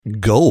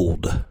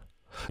Gold.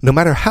 No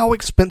matter how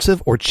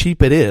expensive or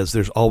cheap it is,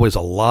 there's always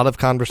a lot of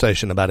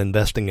conversation about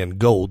investing in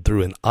gold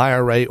through an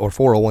IRA or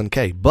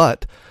 401k,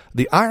 but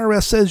the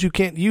IRS says you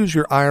can't use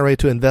your IRA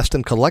to invest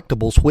in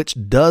collectibles, which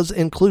does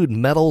include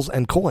metals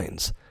and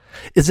coins.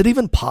 Is it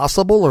even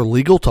possible or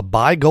legal to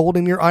buy gold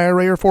in your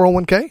IRA or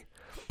 401k?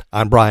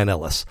 I'm Brian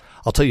Ellis.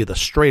 I'll tell you the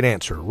straight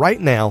answer right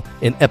now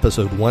in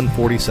episode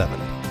 147.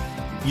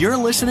 You're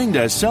listening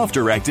to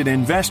Self-Directed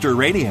Investor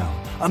Radio,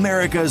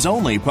 America's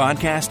only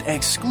podcast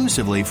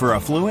exclusively for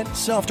affluent,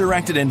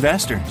 self-directed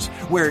investors,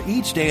 where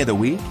each day of the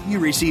week you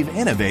receive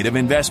innovative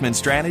investment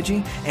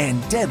strategy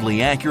and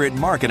deadly accurate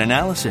market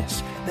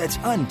analysis that's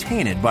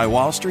untainted by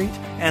Wall Street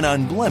and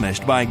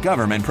unblemished by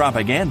government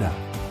propaganda,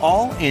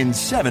 all in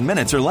 7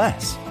 minutes or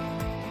less.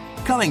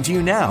 Coming to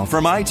you now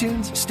from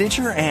iTunes,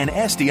 Stitcher, and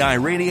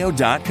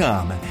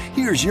SDIRadio.com,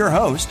 here's your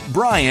host,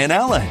 Brian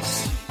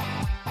Ellis.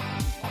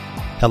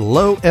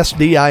 Hello,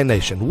 SDI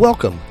Nation.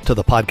 Welcome to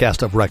the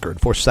podcast of record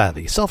for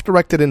savvy,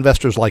 self-directed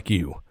investors like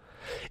you.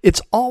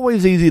 It's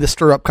always easy to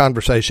stir up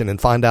conversation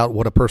and find out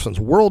what a person's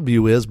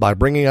worldview is by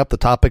bringing up the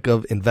topic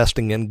of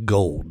investing in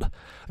gold.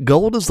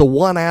 Gold is the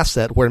one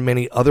asset where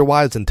many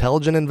otherwise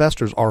intelligent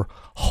investors are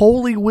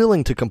wholly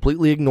willing to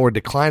completely ignore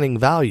declining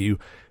value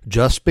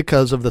just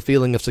because of the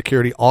feeling of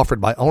security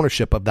offered by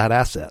ownership of that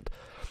asset.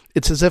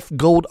 It's as if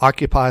gold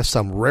occupies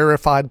some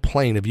rarefied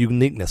plane of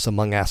uniqueness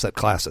among asset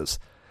classes.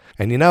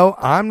 And you know,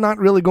 I'm not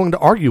really going to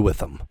argue with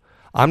them.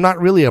 I'm not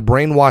really a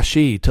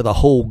brainwashee to the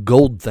whole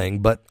gold thing,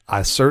 but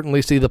I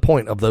certainly see the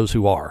point of those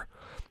who are.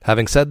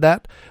 Having said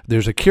that,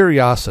 there's a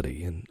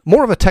curiosity, and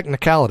more of a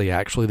technicality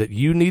actually, that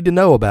you need to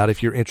know about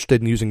if you're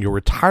interested in using your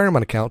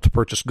retirement account to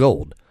purchase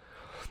gold.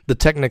 The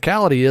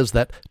technicality is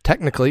that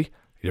technically,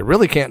 you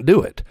really can't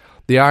do it.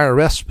 The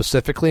IRS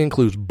specifically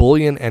includes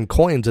bullion and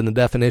coins in the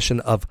definition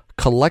of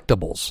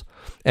collectibles.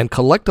 And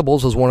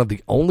collectibles is one of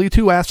the only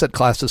two asset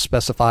classes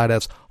specified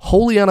as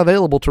wholly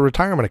unavailable to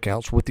retirement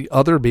accounts, with the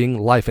other being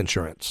life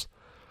insurance.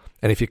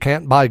 And if you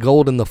can't buy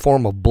gold in the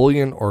form of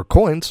bullion or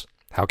coins,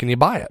 how can you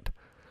buy it?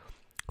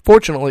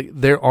 Fortunately,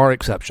 there are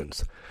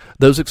exceptions.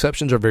 Those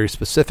exceptions are very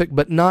specific,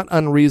 but not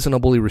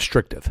unreasonably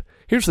restrictive.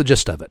 Here's the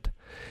gist of it.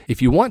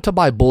 If you want to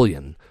buy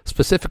bullion,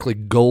 specifically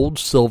gold,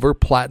 silver,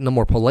 platinum,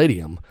 or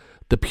palladium,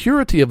 the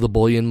purity of the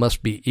bullion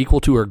must be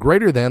equal to or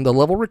greater than the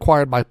level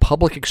required by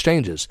public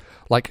exchanges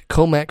like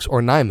COMEX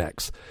or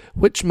NYMEX,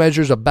 which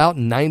measures about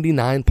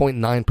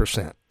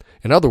 99.9%.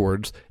 In other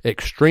words,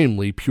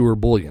 extremely pure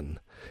bullion.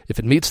 If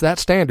it meets that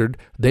standard,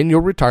 then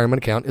your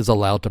retirement account is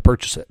allowed to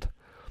purchase it.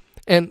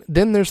 And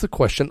then there's the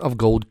question of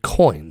gold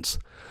coins.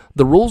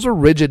 The rules are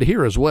rigid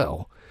here as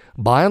well.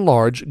 By and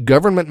large,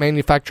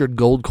 government-manufactured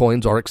gold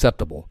coins are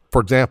acceptable.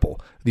 For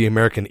example, the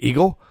American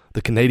Eagle,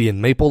 the Canadian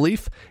Maple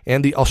Leaf,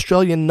 and the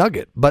Australian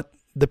Nugget, but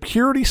the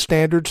purity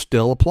standard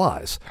still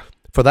applies.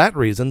 For that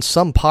reason,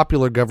 some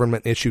popular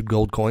government-issued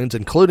gold coins,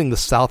 including the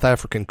South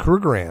African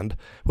Krugerrand,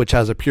 which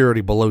has a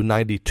purity below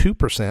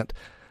 92%,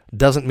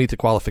 doesn't meet the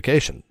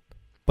qualification.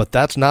 But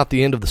that's not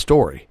the end of the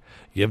story.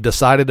 You've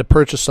decided to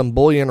purchase some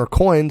bullion or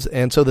coins,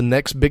 and so the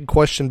next big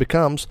question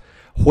becomes,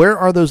 where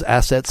are those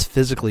assets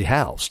physically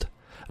housed?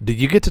 Do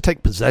you get to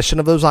take possession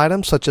of those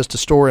items, such as to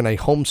store in a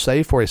home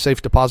safe or a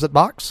safe deposit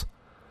box?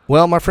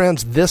 Well, my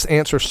friends, this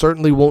answer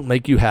certainly won't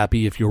make you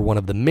happy if you're one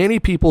of the many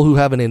people who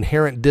have an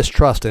inherent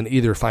distrust in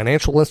either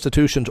financial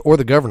institutions or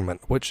the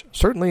government, which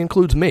certainly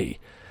includes me.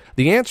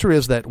 The answer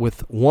is that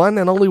with one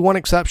and only one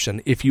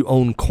exception, if you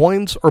own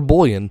coins or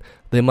bullion,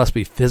 they must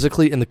be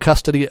physically in the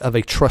custody of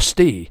a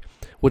trustee,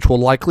 which will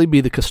likely be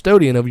the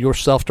custodian of your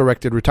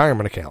self-directed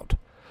retirement account.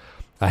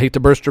 I hate to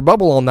burst your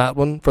bubble on that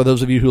one for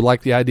those of you who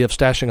like the idea of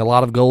stashing a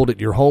lot of gold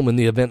at your home in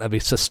the event of a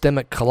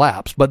systemic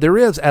collapse, but there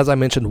is, as I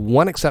mentioned,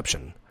 one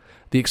exception.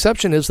 The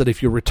exception is that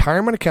if your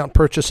retirement account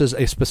purchases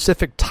a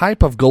specific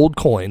type of gold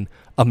coin,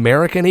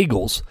 American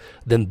Eagles,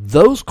 then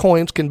those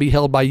coins can be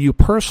held by you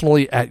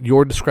personally at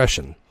your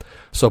discretion.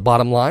 So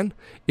bottom line,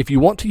 if you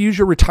want to use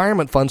your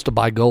retirement funds to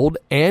buy gold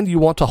and you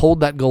want to hold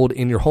that gold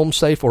in your home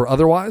safe or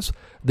otherwise,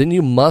 then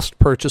you must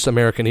purchase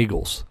American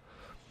Eagles.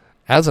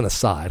 As an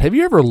aside, have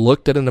you ever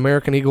looked at an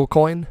American Eagle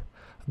coin?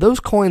 Those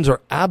coins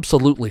are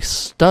absolutely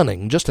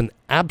stunning, just an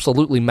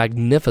absolutely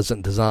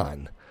magnificent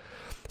design.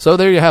 So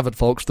there you have it,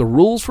 folks, the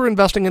rules for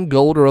investing in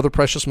gold or other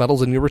precious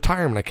metals in your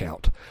retirement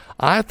account.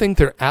 I think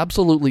there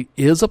absolutely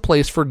is a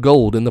place for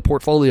gold in the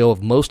portfolio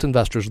of most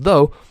investors,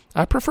 though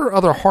I prefer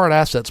other hard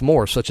assets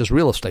more, such as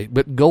real estate,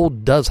 but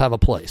gold does have a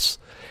place.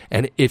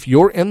 And if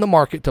you're in the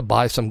market to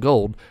buy some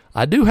gold,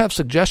 I do have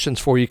suggestions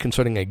for you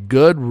concerning a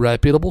good,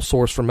 reputable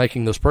source for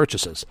making those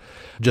purchases.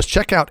 Just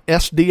check out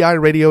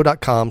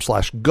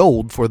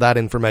SDIRadio.com/gold for that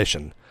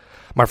information.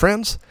 My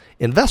friends,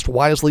 invest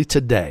wisely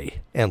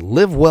today and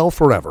live well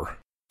forever.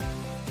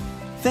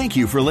 Thank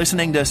you for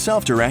listening to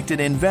Self-Directed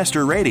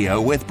Investor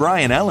Radio with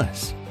Brian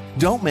Ellis.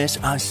 Don't miss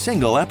a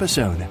single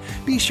episode.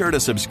 Be sure to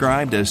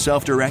subscribe to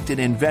Self-Directed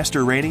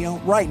Investor Radio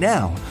right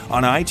now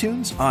on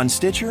iTunes, on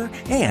Stitcher,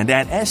 and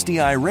at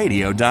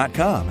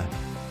SDIRadio.com.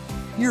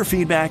 Your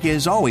feedback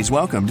is always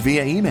welcomed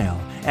via email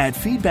at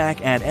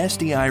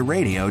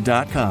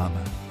feedback@sdiradio.com.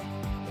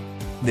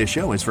 This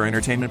show is for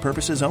entertainment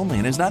purposes only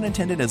and is not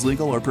intended as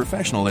legal or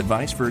professional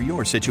advice for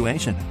your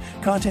situation.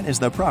 Content is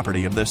the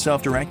property of the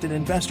Self-Directed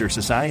Investor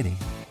Society.